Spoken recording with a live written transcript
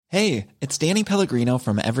Hey, it's Danny Pellegrino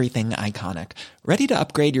from Everything Iconic. Ready to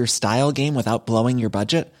upgrade your style game without blowing your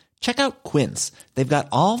budget? Check out Quince. They've got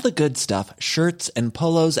all the good stuff, shirts and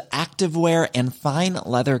polos, activewear, and fine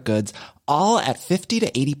leather goods, all at 50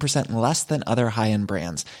 to 80% less than other high-end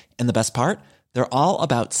brands. And the best part? They're all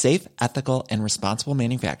about safe, ethical, and responsible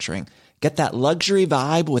manufacturing. Get that luxury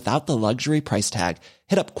vibe without the luxury price tag.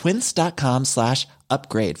 Hit up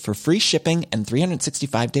quince.com/upgrade for free shipping and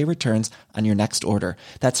 365-day returns on your next order.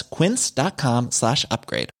 That's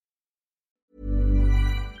quince.com/upgrade.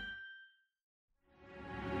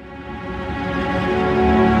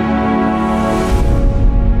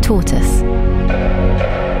 Tortoise.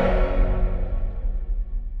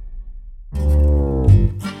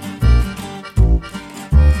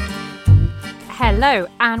 Hello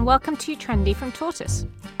and welcome to Trendy from Tortoise.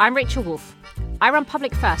 I'm Rachel Wolfe. I run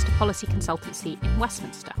Public First, a policy consultancy in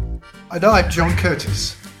Westminster. And I'm John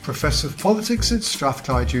Curtis, Professor of Politics at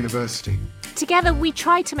Strathclyde University. Together we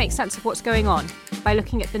try to make sense of what's going on by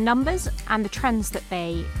looking at the numbers and the trends that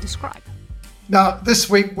they describe. Now, this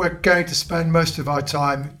week we're going to spend most of our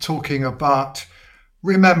time talking about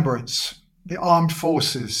remembrance, the armed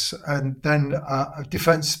forces, and then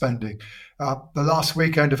defence spending. The last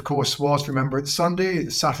weekend, of course, was Remembrance Sunday.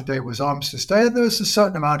 Saturday was Armistice Day, and there was a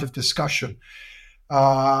certain amount of discussion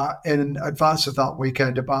in advance of that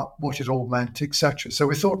weekend about what it all meant, etc. So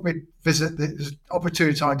we thought we'd visit the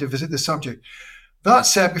opportune time to visit the subject. That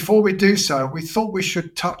said, before we do so, we thought we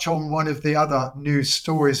should touch on one of the other news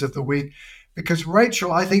stories of the week, because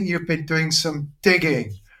Rachel, I think you've been doing some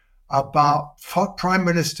digging about prime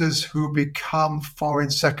ministers who become foreign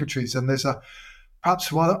secretaries, and there's a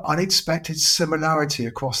perhaps rather unexpected similarity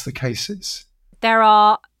across the cases. There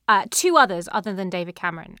are two others other than David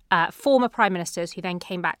Cameron, former prime ministers who then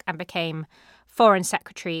came back and became foreign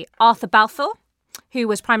secretary. Arthur Balfour, who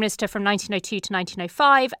was prime minister from 1902 to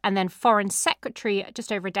 1905, and then foreign secretary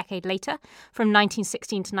just over a decade later, from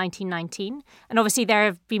 1916 to 1919. And obviously there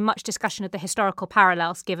have been much discussion of the historical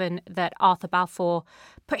parallels, given that Arthur Balfour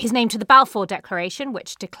put his name to the Balfour Declaration,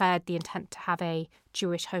 which declared the intent to have a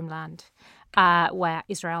Jewish homeland where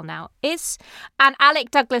Israel now is. And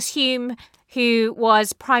Alec Douglas Hume, who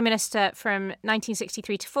was Prime Minister from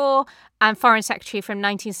 1963 to 4 and Foreign Secretary from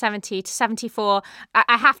 1970 to 74.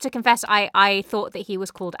 I have to confess, I thought that he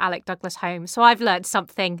was called Alec Douglas Home. So I've learned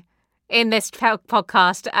something in this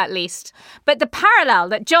podcast, at least. But the parallel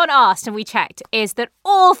that John asked and we checked is that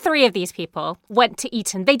all three of these people went to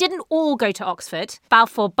Eton. They didn't all go to Oxford.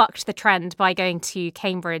 Balfour bucked the trend by going to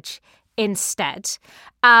Cambridge instead.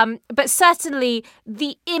 But certainly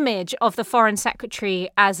the image of the Foreign Secretary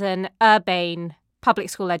as an urbane, public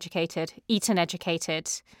school educated, Eton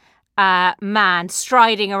educated man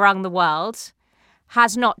striding around the world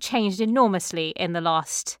has not changed enormously in the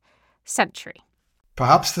last century.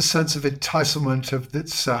 Perhaps the sense of enticement of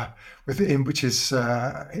this, within which is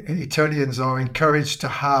Etonians are encouraged to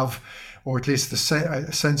have, or at least the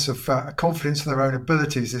sense of confidence in their own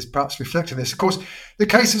abilities, is perhaps reflecting this. Of course, the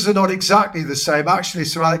cases are not exactly the same. Actually,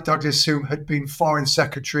 Sir Alec Douglas Hume had been Foreign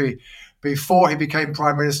Secretary before he became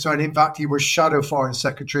Prime Minister, and in fact, he was Shadow Foreign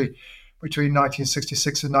Secretary between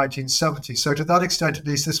 1966 and 1970. So to that extent, at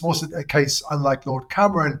least, this wasn't a case, unlike Lord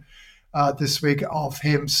Cameron this week, of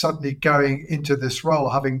him suddenly going into this role,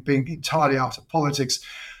 having been entirely out of politics.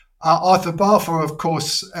 Arthur Balfour, of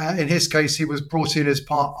course, in his case, he was brought in as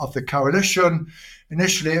part of the coalition.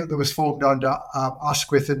 Initially, it was formed under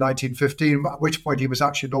Asquith in 1915, at which point he was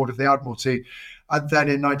actually Lord of the Admiralty. And then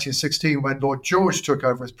in 1916, when Lord George took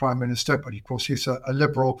over as Prime Minister, but of course he's a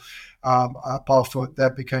Liberal, Balfour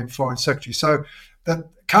then became Foreign Secretary. So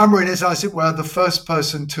that Cameron is, as it were, the first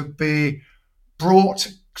person to be brought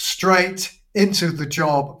straight into the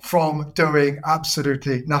job from doing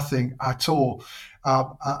absolutely nothing at all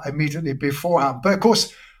immediately beforehand. But of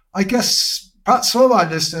course, I guess perhaps some of our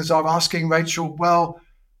listeners are asking, Rachel, well,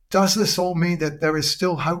 does this all mean that there is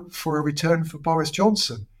still hope for a return for Boris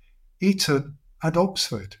Johnson, Eton and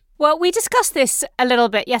Oxford? Well, we discussed this a little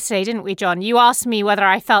bit yesterday, didn't we, John? You asked me whether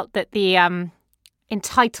I felt that the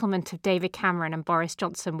entitlement of David Cameron and Boris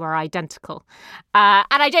Johnson were identical. And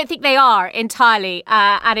I don't think they are entirely.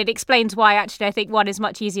 And it explains why, actually, I think one is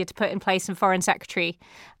much easier to put in place than Foreign Secretary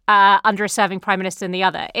under a serving Prime Minister than the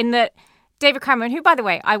other. In that David Cameron, who, by the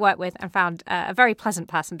way, I work with and found a very pleasant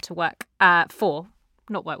person to work for,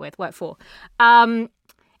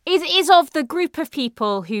 is of the group of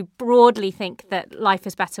people who broadly think that life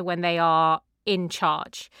is better when they are in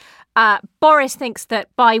charge. Boris thinks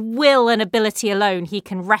that by will and ability alone, he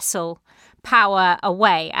can wrestle power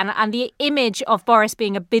away. And the image of Boris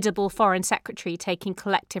being a biddable foreign secretary taking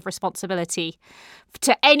collective responsibility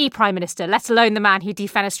to any prime minister, let alone the man who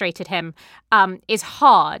defenestrated him, is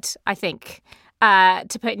hard, I think,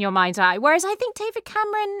 to put in your mind's eye. Whereas I think David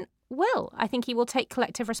Cameron will. I think he will take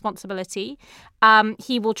collective responsibility.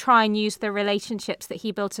 He will try and use the relationships that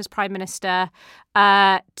he built as prime minister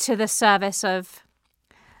to the service of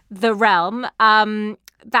the realm.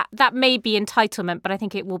 That may be entitlement, but I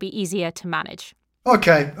think it will be easier to manage.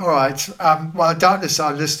 Okay, all right. Well, doubtless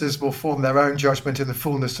our listeners will form their own judgment in the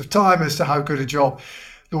fullness of time as to how good a job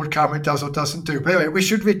Lord Cameron does or doesn't do. But anyway, we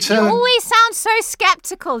should return. You always sound so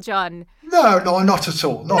sceptical, John. No, not at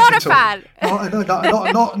all. Not a fan.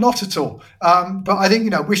 Not at all. But I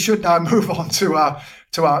think we should now move on to our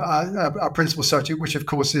principal subject, which of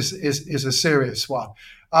course is a serious one.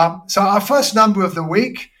 So our first number of the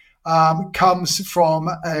week comes from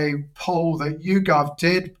a poll that YouGov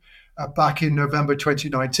did back in November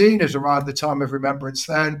 2019, is around the time of Remembrance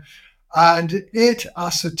then. And it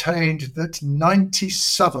ascertained that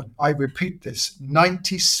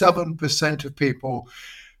 97% of people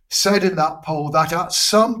said in that poll that at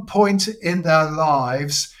some point in their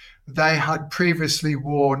lives, they had previously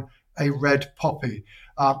worn a red poppy.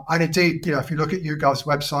 And indeed, if you look at YouGov's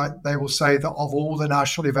website, they will say that of all the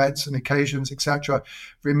national events and occasions, etc.,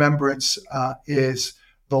 Remembrance is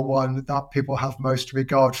the one that people have most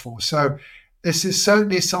regard for. So this is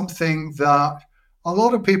certainly something that a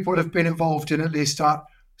lot of people have been involved in, at least at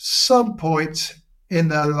some point in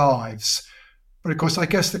their lives. But of course, I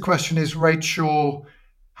guess the question is, Rachel,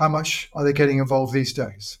 how much are they getting involved these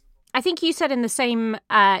days? I think you said in the same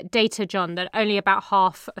data, John, that only about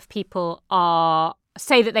half of people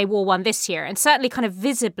say that they wore one this year. And certainly kind of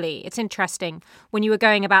visibly, it's interesting, when you were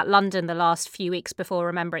going about London the last few weeks before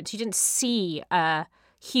Remembrance, you didn't see a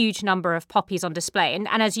huge number of poppies on display. And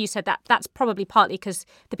as you said, that's probably partly because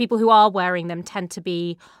the people who are wearing them tend to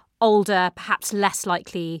be older, perhaps less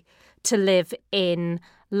likely to live in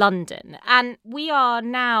London. And we are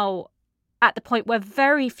now at the point where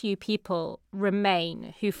very few people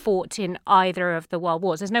remain who fought in either of the world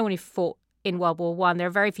wars. There's no one who fought in World War I. There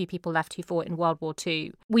are very few people left who fought in World War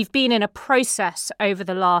II. We've been in a process over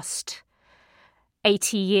the last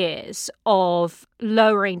 80 years of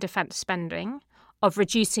lowering defence spending, of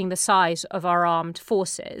reducing the size of our armed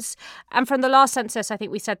forces. And from the last census, I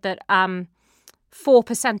think we said that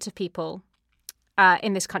 4% of people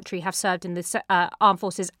in this country have served in the armed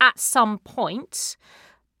forces at some point,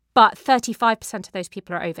 but 35% of those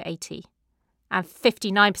people are over 80 and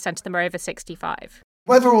 59% of them are over 65.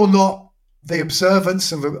 Whether or not the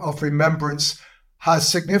observance of Remembrance has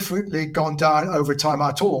significantly gone down over time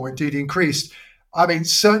at all, or indeed increased, I mean,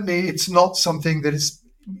 certainly it's not something that is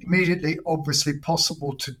immediately obviously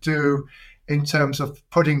possible to do in terms of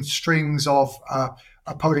putting strings of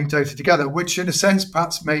polling data together, which in a sense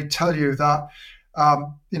perhaps may tell you that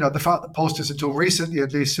the fact that pollsters until recently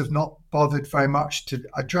at least have not bothered very much to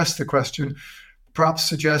address the question perhaps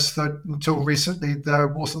suggests that until recently there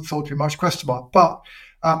wasn't thought to be much question mark. But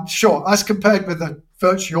sure, as compared with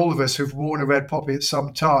virtually all of us who've worn a red poppy at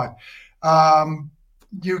some time,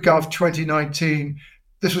 YouGov 2019,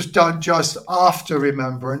 this was done just after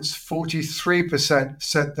Remembrance. 43%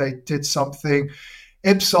 said they did something.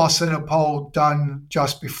 Ipsos, in a poll done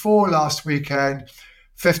just before last weekend,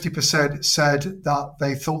 50% said that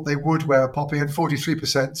they thought they would wear a poppy, and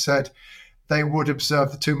 43% said they would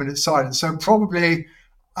observe the 2-minute silence. So probably,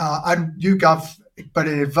 and YouGov, but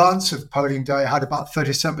in advance of polling day, had about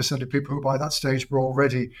 37% of people who by that stage were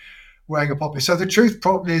already wearing a poppy. So the truth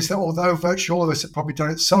probably is that although virtually all of us have probably done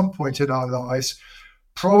it at some point in our lives,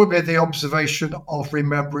 probably the observation of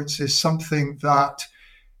Remembrance is something that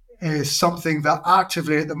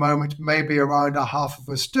actively at the moment maybe around a half of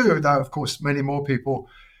us do, though of course many more people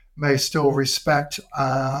may still respect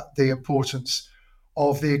the importance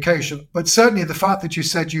of the occasion. But certainly the fact that you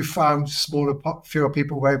said you found fewer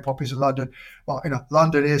people wearing poppies in London, well,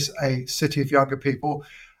 London is a city of younger people,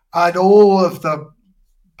 and all of the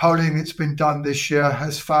polling that's been done this year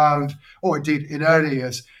has found, or indeed in early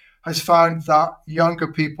years, has found that younger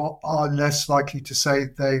people are less likely to say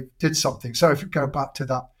they did something. So if you go back to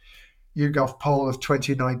that YouGov poll of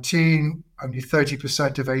 2019, only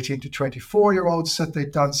 30% of 18 to 24-year-olds said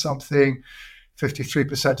they'd done something,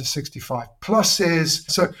 53% of 65 pluses.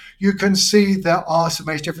 So you can see there are some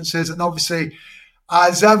age differences. And obviously,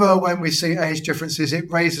 as ever, when we see age differences,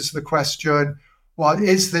 it raises the question, well,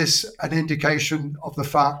 is this an indication of the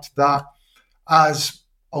fact that as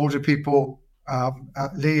older people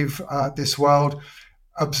leave this world,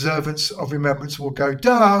 observance of Remembrance will go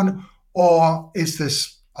down, or is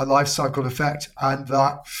this a life cycle effect and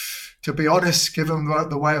that to be honest, given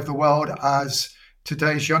the way of the world as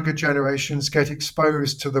today's younger generations get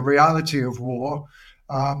exposed to the reality of war,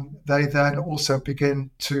 they then also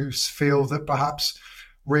begin to feel that perhaps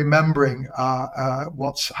remembering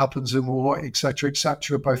what happens in war, etc.,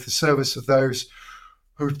 both the service of those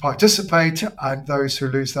who participate and those who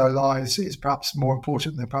lose their lives is perhaps more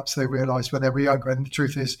important than perhaps they realised when they were younger. And the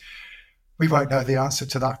truth is, we won't know the answer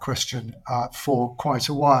to that question for quite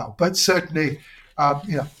a while. But certainly,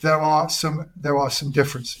 there are some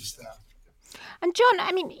differences there. And John,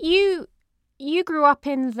 I mean, you grew up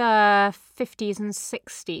in the 50s and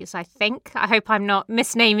 60s, I think. I hope I'm not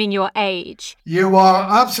misnaming your age. You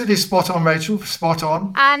are absolutely spot on, Rachel, spot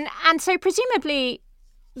on. And so presumably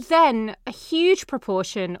then a huge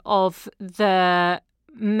proportion of the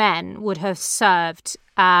men would have served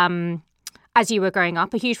as you were growing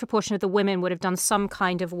up. A huge proportion of the women would have done some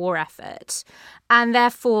kind of war effort. And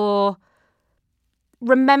therefore,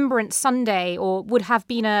 Remembrance Sunday would have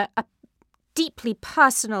been a deeply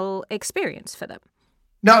personal experience for them.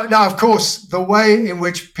 Now, of course, the way in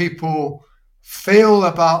which people feel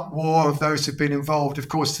about war, of those who've been involved, of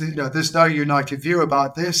course, there's no united view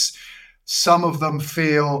about this. Some of them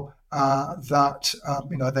feel that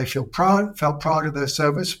they felt proud of their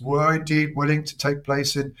service, were indeed willing to take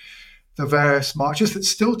place in the various marches that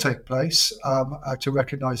still take place to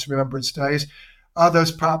recognise Remembrance Days.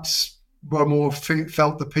 Others perhaps were more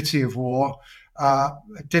felt the pity of war,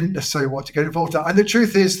 didn't necessarily want to get involved. And the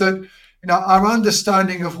truth is that our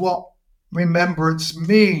understanding of what remembrance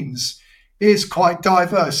means is quite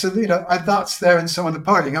diverse. And that's there in some of the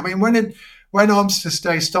polling. I mean, when Armistice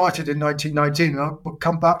Day started in 1919, and we'll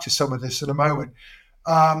come back to some of this in a moment,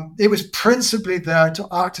 it was principally there to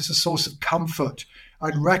act as a source of comfort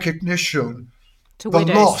and recognition to the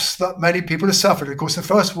widows. Loss that many people have suffered. Of course, the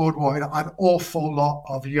First World War, an awful lot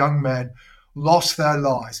of young men lost their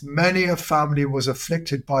lives. Many a family was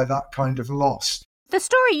afflicted by that kind of loss. The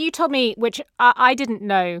story you told me, which I didn't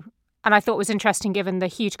know, and I thought was interesting given the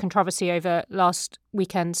huge controversy over last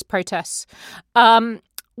weekend's protests,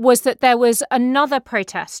 was that there was another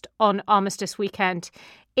protest on Armistice Weekend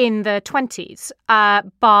in the 1920s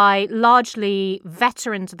by largely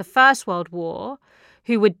veterans of the First World War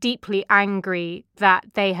who were deeply angry that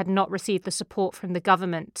they had not received the support from the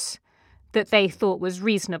government that they thought was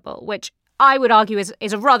reasonable, which I would argue is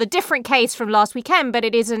a rather different case from last weekend, but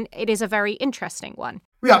it is a very interesting one.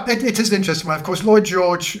 Yeah, it is an interesting one. Of course, Lloyd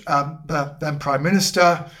George, the then Prime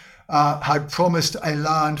Minister, had promised a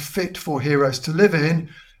land fit for heroes to live in,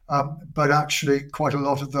 but actually quite a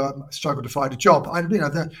lot of them struggled to find a job. And,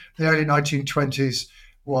 the early 1920s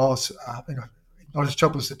was, not as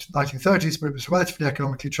troubled as the 1930s, but it was relatively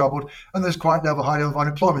economically troubled, and there's quite a high level of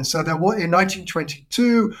unemployment. So there was, in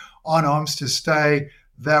 1922, on Armistice Day,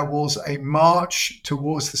 there was a march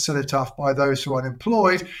towards the cenotaph by those who were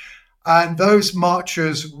unemployed. And those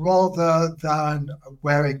marchers, rather than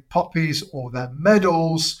wearing poppies or their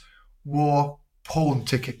medals, wore pawn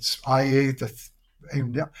tickets, i.e.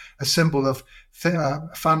 a symbol of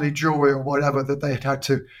family jewelry or whatever that they had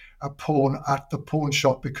to pawn at the pawn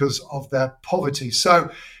shop because of their poverty.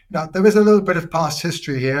 So there is a little bit of past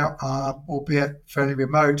history here, albeit fairly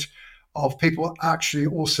remote, of people actually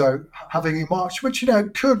also having a march, which,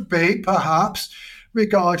 could be perhaps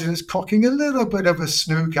regarded as cocking a little bit of a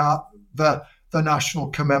snook at the national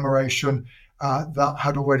commemoration that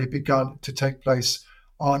had already begun to take place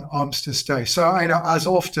on Armistice Day. So, as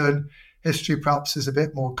often, history perhaps is a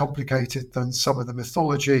bit more complicated than some of the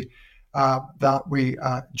mythology that we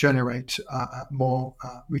generate more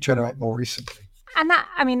recently.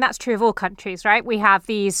 And that's true of all countries, right? We have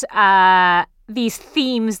these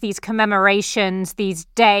themes, these commemorations, these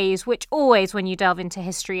days, which always, when you delve into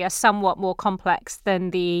history, are somewhat more complex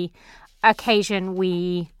than the occasion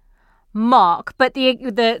we mark. But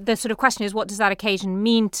the sort of question is, what does that occasion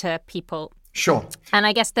mean to people? Sure. And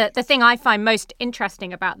I guess the thing I find most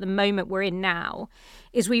interesting about the moment we're in now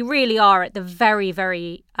is we really are at the very,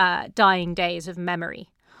 very dying days of memory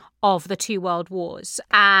of the two world wars.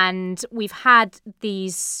 And we've had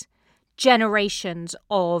these generations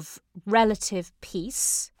of relative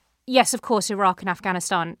peace. Yes, of course, Iraq and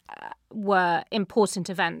Afghanistan were important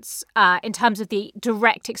events. In terms of the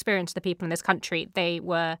direct experience of the people in this country, they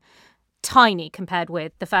were tiny compared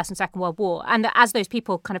with the First and Second World War. And as those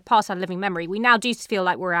people kind of pass out of living memory, we now do feel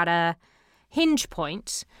like we're at a hinge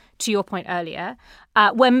point, to your point earlier,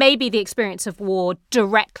 where maybe the experience of war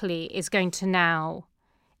directly is going to now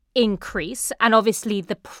increase. And obviously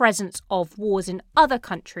the presence of wars in other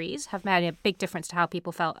countries have made a big difference to how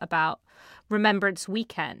people felt about Remembrance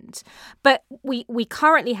Weekend. But we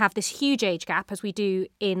currently have this huge age gap, as we do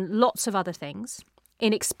in lots of other things,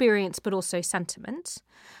 in experience but also sentiment.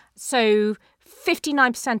 So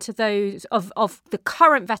 59% of those of the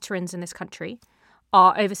current veterans in this country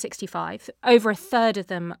are over 65. Over a third of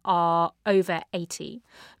them are over 80.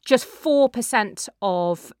 Just 4%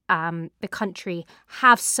 of the country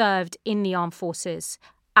have served in the armed forces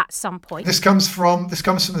at some point. This comes from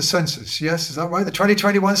the census, yes? Is that right? The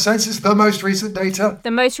 2021 census, the most recent data?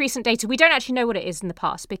 The most recent data. We don't actually know what it is in the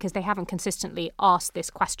past because they haven't consistently asked this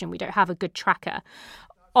question. We don't have a good tracker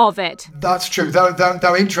of it. That's true.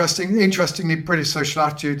 Though interestingly, British Social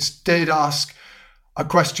Attitudes did ask a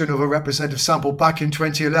question of a representative sample back in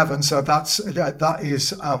 2011. So that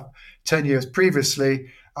is 10 years previously.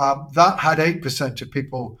 That had 8% of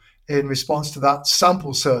people in response to that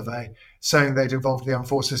sample survey saying they'd involved the armed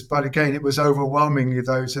forces. But again, it was overwhelmingly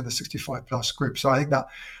those in the 65 plus group. So I think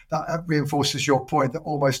that reinforces your point that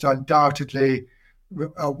almost undoubtedly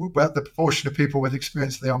the proportion of people with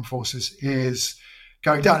experience of the armed forces is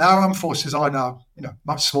going down. Our armed forces are now,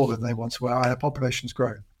 much smaller than they once were, and our population's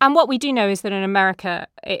grown. And what we do know is that in America,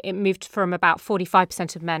 it moved from about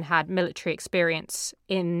 45% of men had military experience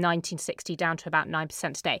in 1960 down to about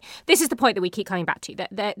 9% today. This is the point that we keep coming back to,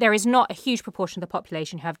 that there is not a huge proportion of the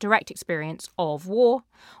population who have direct experience of war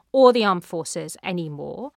or the armed forces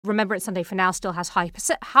anymore. Remembrance Sunday for now still has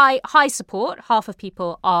high support. Half of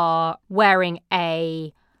people are wearing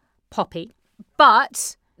a poppy.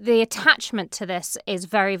 But the attachment to this is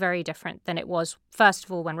very, very different than it was, first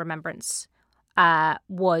of all, when Remembrance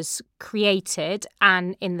was created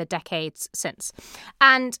and in the decades since.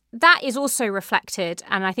 And that is also reflected,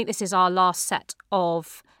 and I think this is our last set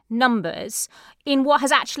of numbers, in what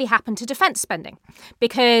has actually happened to defence spending.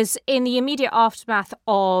 Because in the immediate aftermath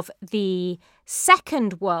of the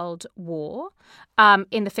Second World War,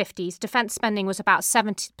 in the 50s, defence spending was about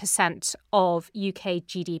 70% of UK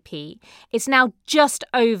GDP. It's now just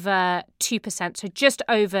over 2%, so just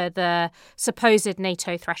over the supposed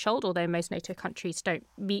NATO threshold, although most NATO countries don't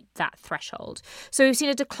meet that threshold. So we've seen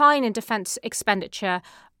a decline in defence expenditure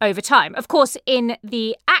over time. Of course, in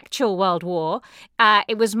the actual World War,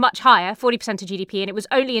 it was much higher, 40% of GDP, and it was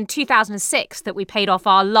only in 2006 that we paid off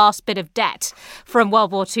our last bit of debt from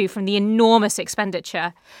World War II, from the enormous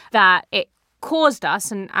expenditure that it caused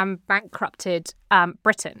us and bankrupted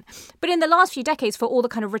Britain. But in the last few decades, for all the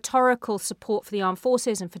kind of rhetorical support for the armed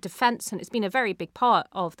forces and for defence, and it's been a very big part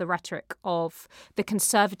of the rhetoric of the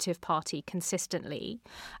Conservative Party consistently,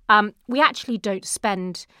 we actually don't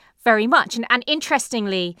spend very much. And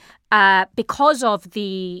interestingly, because of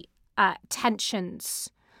the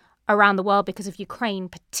tensions around the world, because of Ukraine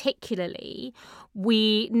particularly,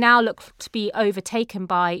 we now look to be overtaken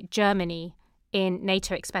by Germany in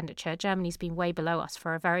NATO expenditure. Germany's been way below us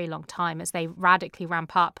for a very long time as they radically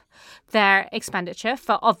ramp up their expenditure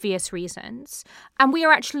for obvious reasons. And we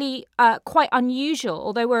are actually quite unusual,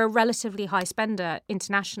 although we're a relatively high spender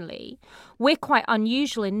internationally, we're quite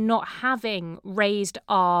unusual in not having raised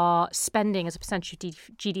our spending as a percentage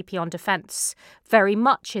of GDP on defence very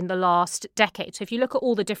much in the last decade. So if you look at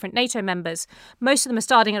all the different NATO members, most of them are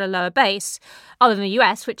starting at a lower base, other than the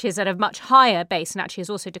US, which is at a much higher base and actually has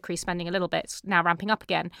also decreased spending a little bit, now ramping up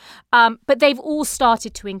again. But they've all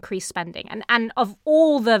started to increase spending. And of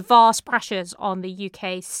all the vast pressures on the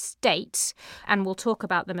UK state, and we'll talk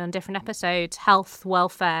about them on different episodes, health,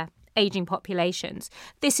 welfare, ageing populations,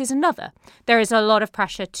 this is another. There is a lot of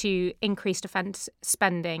pressure to increase defence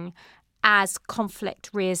spending as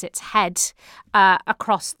conflict rears its head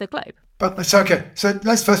across the globe. But it's okay. So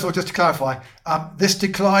let's first of all, just to clarify, this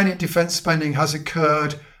decline in defence spending has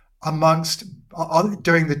occurred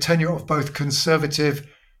during the tenure of both Conservative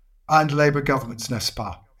and Labour governments, n'est-ce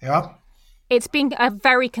pas? Yeah? It's been a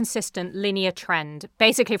very consistent linear trend,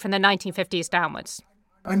 basically from the 1950s downwards.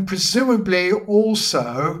 And presumably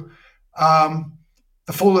also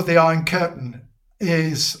the fall of the Iron Curtain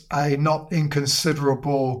is a not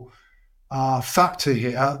inconsiderable factor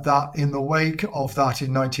here, that in the wake of that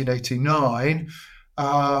in 1989,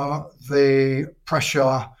 the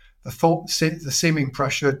pressure, the seeming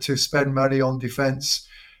pressure to spend money on defence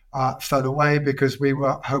fell away, because we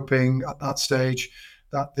were hoping at that stage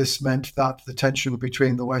that this meant that the tension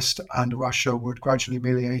between the West and Russia would gradually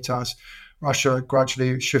ameliorate as Russia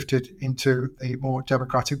gradually shifted into a more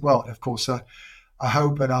democratic world. Of course, a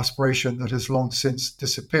hope and aspiration that has long since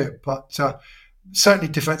disappeared. But certainly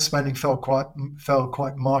defence spending fell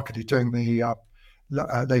quite markedly during the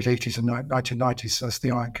late 80s and 1990s as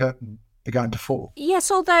the Iron Curtain began to fall.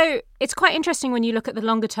 Yes, although it's quite interesting when you look at the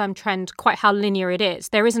longer term trend, quite how linear it is.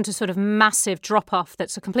 There isn't a sort of massive drop off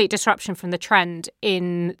that's a complete disruption from the trend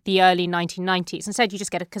in the early 1990s. Instead, you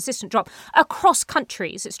just get a consistent drop across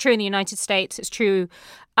countries. It's true in the United States. It's true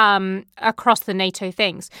across the NATO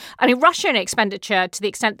things. I mean, Russian expenditure, to the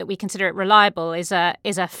extent that we consider it reliable, is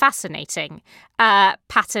a fascinating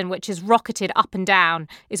pattern, which has rocketed up and down,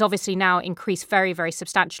 is obviously now increased very, very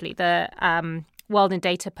substantially. The World in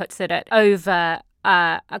Data puts it at over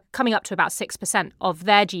coming up to about 6% of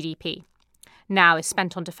their GDP now is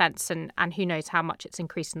spent on defence, and who knows how much it's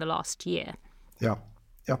increased in the last year. Yeah,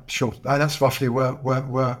 sure. And that's roughly where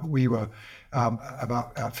we were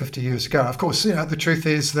about 50 years ago. Of course, the truth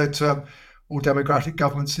is that all democratic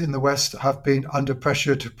governments in the West have been under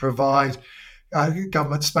pressure to provide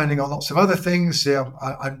government spending on lots of other things.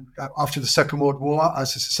 And after the Second World War,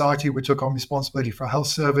 as a society, we took on responsibility for a health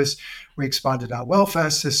service. We expanded our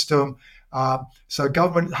welfare system. So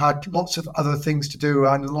government had lots of other things to do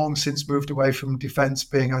and long since moved away from defence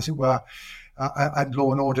being, as it were, and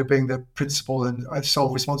law and order being the principal and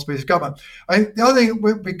sole responsibility of government. The other thing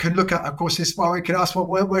we can look at, of course, is we can ask,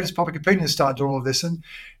 where does public opinion stand on all of this? And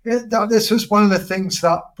this was one of the things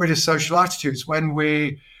that British Social Attitudes, when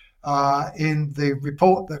we in the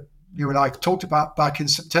report that you and I talked about back in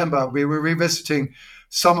September, we were revisiting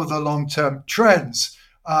some of the long-term trends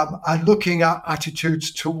and looking at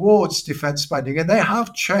attitudes towards defence spending, and they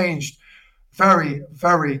have changed very,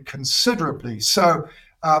 very considerably. So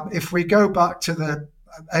if we go back to the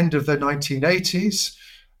end of the 1980s,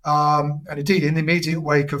 and indeed in the immediate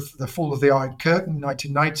wake of the fall of the Iron Curtain in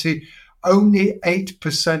 1990, only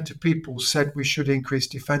 8% of people said we should increase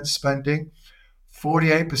defence spending.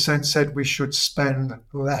 48% said we should spend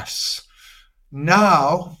less.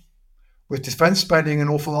 Now, with defence spending an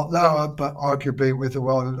awful lot lower, but arguably with the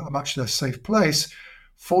world in a much less safe place,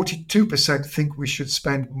 42% think we should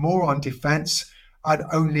spend more on defence and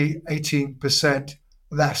only 18%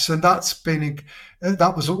 less. And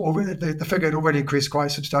that was already, the figure had already increased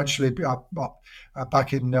quite substantially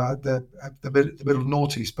back in the middle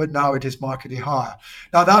noughties, but now it is markedly higher.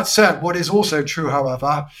 Now, that said, what is also true,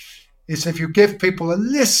 however, is if you give people a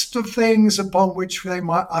list of things upon which they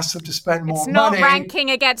might ask them to spend more money. It's not ranking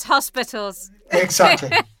against hospitals. Exactly.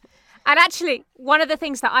 And actually, one of the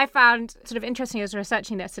things that I found sort of interesting as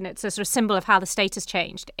researching this, and it's a sort of symbol of how the state has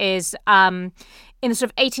changed, is in the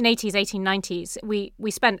sort of 1880s, 1890s,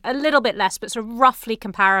 we spent a little bit less, but sort of roughly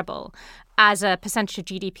comparable as a percentage of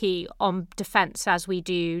GDP on defence as we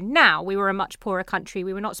do now. We were a much poorer country.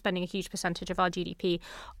 We were not spending a huge percentage of our GDP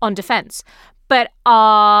on defence. But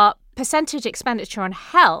our percentage expenditure on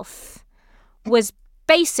health was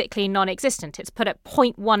basically non-existent. It's put at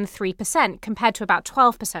 0.13% compared to about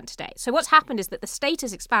 12% today. So what's happened is that the state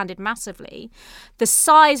has expanded massively. The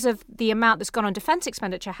size of the amount that's gone on defence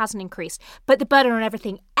expenditure hasn't increased, but the burden on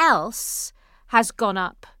everything else has gone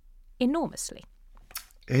up enormously.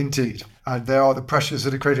 Indeed. And there are the pressures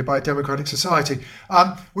that are created by a democratic society.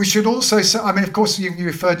 We should also say, of course, you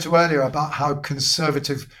referred to earlier about how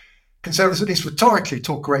conservatives, at least rhetorically,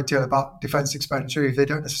 talk a great deal about defence expenditure. They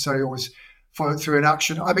don't necessarily always follow through in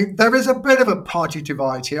action. There is a bit of a party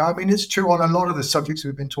divide here. It's true on a lot of the subjects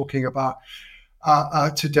we've been talking about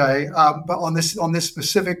today. But on this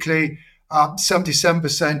specifically,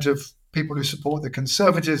 77% of people who support the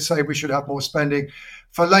Conservatives say we should have more spending.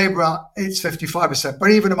 For Labour, it's 55%.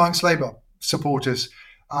 But even amongst Labour supporters,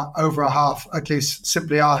 over a half, at least,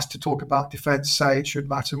 simply asked to talk about defence, say it should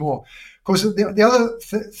matter more. Of course, the other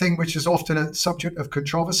thing which is often a subject of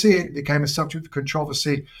controversy, it became a subject of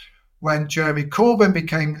controversy when Jeremy Corbyn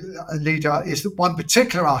became a leader, is that one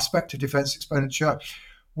particular aspect of defence expenditure,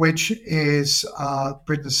 which is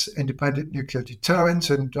Britain's independent nuclear deterrent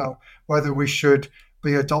and whether we should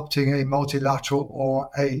be adopting a multilateral or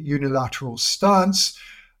a unilateral stance.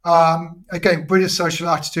 Again, British Social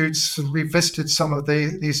Attitudes revisited some of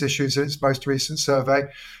these issues in its most recent survey.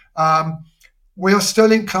 We are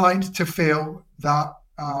still inclined to feel that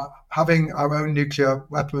having our own nuclear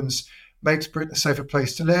weapons makes Britain a safer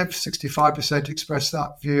place to live. 65% expressed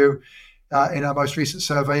that view in our most recent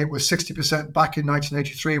survey. It was 60% back in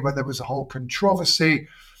 1983 when there was a whole controversy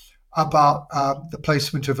about the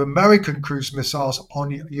placement of American cruise missiles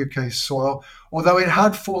on UK soil, although it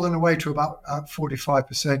had fallen away to about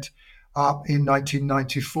 45% in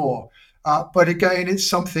 1994. But again, it's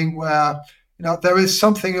something where there is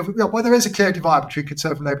something of, there is a clear divide between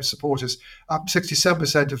Conservative and Labour supporters.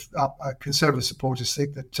 67% of Conservative supporters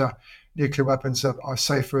think that nuclear weapons are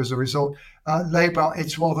safer as a result. Labour,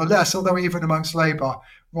 it's rather less, although even amongst Labour,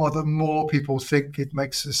 rather more people think it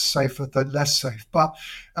makes us safer than less safe. But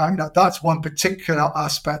that's one particular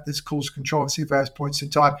aspect that's caused controversy at various points in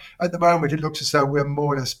time. At the moment, it looks as though we're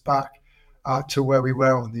more or less back to where we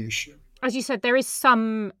were on the issue. As you said, there is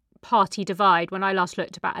some party divide. When I last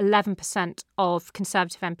looked, about 11% of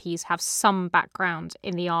Conservative MPs have some background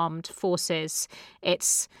in the armed forces.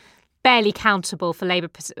 It's barely countable for Labour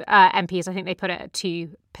MPs. I think they put it at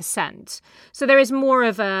 2%. So there is more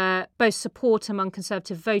of a both support among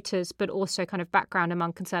Conservative voters, but also kind of background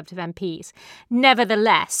among Conservative MPs.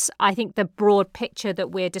 Nevertheless, I think the broad picture that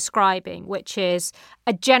we're describing, which is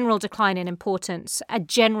a general decline in importance, a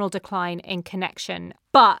general decline in connection,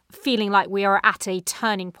 but feeling like we are at a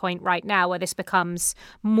turning point right now where this becomes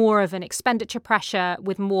more of an expenditure pressure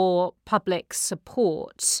with more public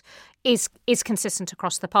support, is consistent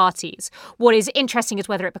across the parties. What is interesting is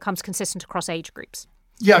whether it becomes consistent across age groups.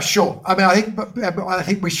 Yeah, sure. I mean, I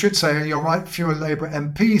think we should say, you're right, fewer Labour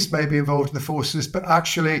MPs may be involved in the forces, but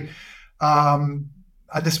actually, and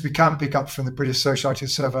this we can pick up from the British Sociality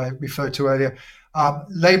survey referred to earlier,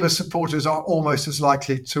 Labour supporters are almost as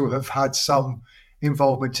likely to have had some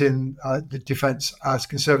involvement in the defence as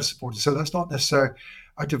Conservative supporters. So that's not necessarily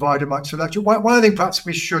a divide amongst electorate. One thing perhaps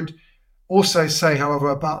we should also say, however,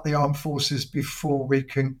 about the armed forces before we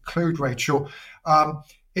conclude, Rachel,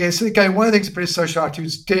 is, again, one of the things the British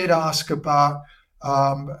Socialists did ask about,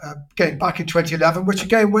 again, back in 2011, which,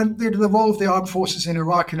 again, when the role of the armed forces in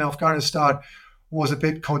Iraq and Afghanistan was a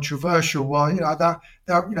bit controversial. Well,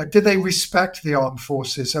 did they respect the armed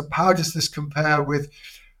forces? How does this compare with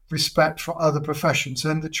respect for other professions?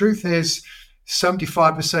 And the truth is,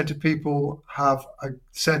 75% of people have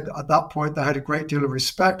said at that point they had a great deal of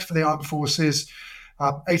respect for the armed forces.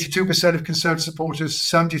 82% of Conservative supporters,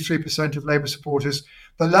 73% of Labour supporters.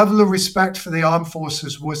 The level of respect for the armed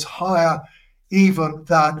forces was higher even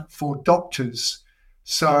than for doctors.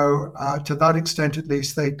 So to that extent, at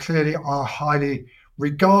least, they clearly are highly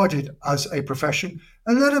regarded as a profession.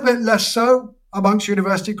 A little bit less so amongst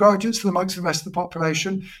university graduates than amongst the rest of the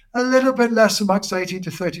population, a little bit less amongst 18 to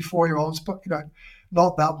 34-year-olds, but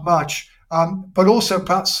not that much. But also,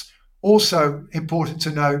 perhaps also important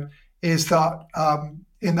to note is that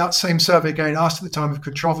in that same survey, again, asked at the time of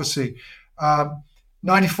controversy,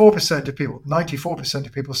 94% of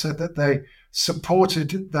people said that they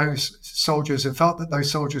supported those soldiers and felt that those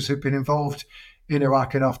soldiers who'd been involved in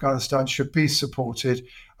Iraq and Afghanistan should be supported,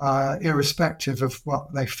 irrespective of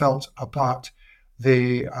what they felt about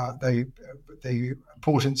the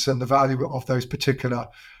importance and the value of those particular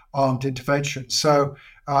armed interventions. So,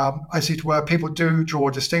 as it were, people do draw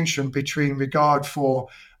a distinction between regard for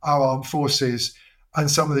our armed forces and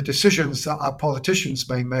some of the decisions that our politicians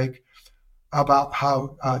may make about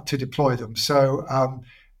how to deploy them. So,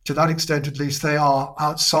 to that extent, at least, they are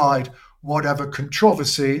outside whatever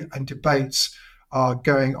controversy and debates are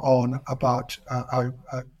going on about our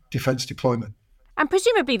defence deployment. And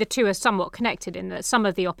presumably the two are somewhat connected in that some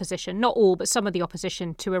of the opposition, not all, but some of the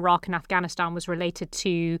opposition to Iraq and Afghanistan was related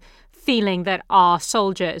to feeling that our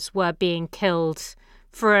soldiers were being killed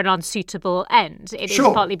for an unsuitable end. It Sure.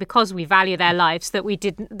 is partly because we value their lives that we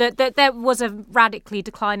didn't. That there was a radically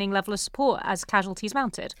declining level of support as casualties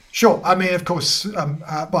mounted. Sure. I mean, of course, not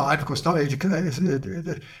only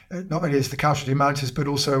is the casualty mounted, but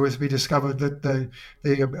also as we discovered that the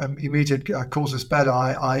immediate causus belli,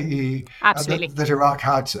 i.e., that Iraq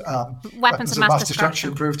had weapons of mass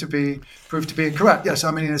destruction, proved to be incorrect. Yes,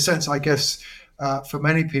 I mean, in a sense, I guess for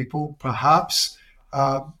many people, perhaps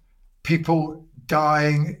people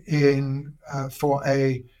dying for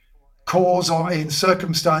a cause or in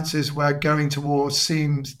circumstances where going to war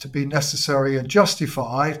seems to be necessary and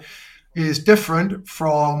justified is different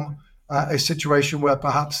from a situation where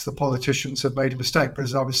perhaps the politicians have made a mistake. But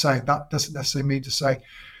as I was saying, that doesn't necessarily mean to say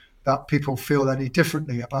that people feel any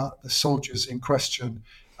differently about the soldiers in question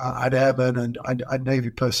and airmen and Navy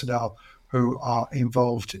personnel who are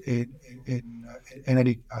involved in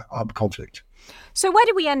any armed conflict. So where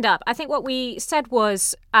did we end up? I think what we said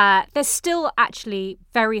was there's still actually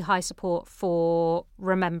very high support for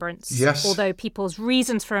remembrance. Yes. Although people's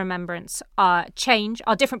reasons for remembrance are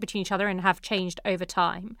different between each other and have changed over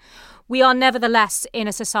time. We are nevertheless in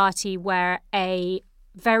a society where a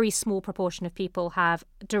very small proportion of people have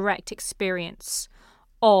direct experience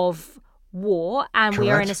of war. And Correct.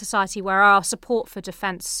 We are in a society where our support for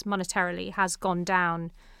defence monetarily has gone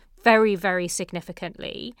down very, very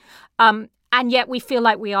significantly. And yet we feel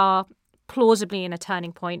like we are plausibly in a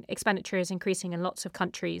turning point. Expenditure is increasing in lots of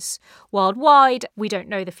countries worldwide. We don't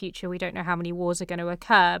know the future. We don't know how many wars are going to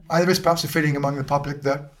occur. There is perhaps a feeling among the public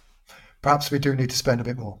that perhaps we do need to spend a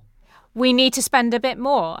bit more. we need to spend a bit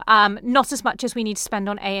more. Not as much as we need to spend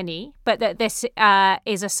on A&E, but that this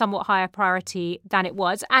is a somewhat higher priority than it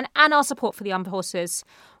was. And our support for the armed forces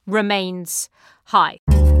remains high.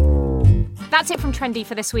 That's it from Trendy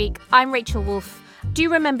for this week. I'm Rachel Wolf.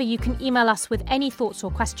 Do remember you can email us with any thoughts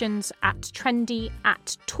or questions at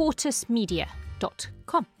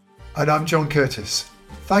trendy@tortoisemedia.com. And I'm John Curtis.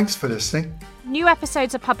 Thanks for listening. New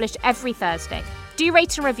episodes are published every Thursday. Do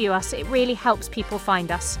rate and review us. It really helps people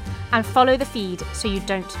find us. And follow the feed so you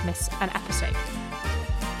don't miss an episode.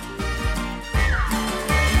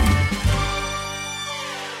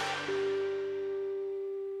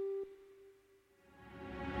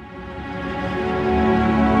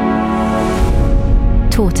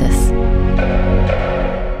 Tortoise.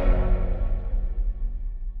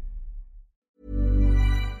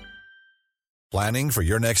 Planning for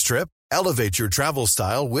your next trip? Elevate your travel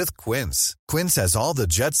style with Quince. Quince has all the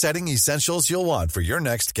jet-setting essentials you'll want for your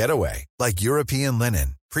next getaway, like European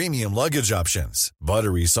linen, premium luggage options,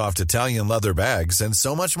 buttery soft Italian leather bags, and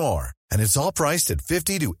so much more. And it's all priced at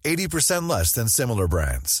 50 to 80% less than similar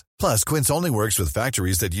brands. Plus, Quince only works with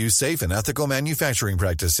factories that use safe and ethical manufacturing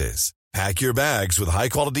practices. Pack your bags with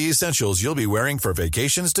high-quality essentials you'll be wearing for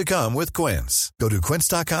vacations to come with Quince. Go to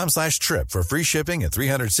quince.com/trip for free shipping and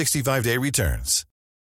 365-day returns.